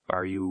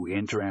Are you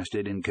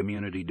interested in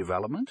community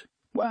development?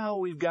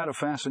 Well, we've got a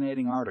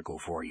fascinating article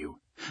for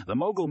you. The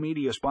Mogul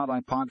Media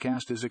Spotlight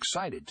podcast is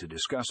excited to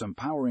discuss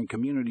empowering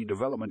Community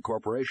Development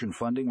Corporation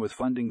funding with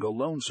Fundingo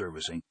loan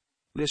servicing.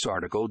 This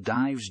article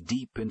dives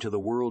deep into the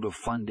world of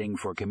funding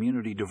for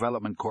community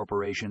development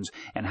corporations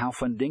and how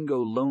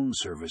Fundingo loan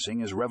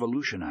servicing is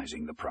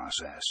revolutionizing the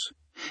process.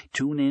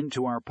 Tune in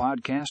to our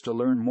podcast to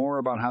learn more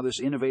about how this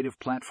innovative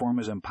platform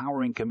is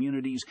empowering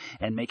communities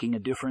and making a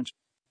difference.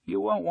 You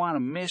won't want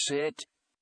to miss it.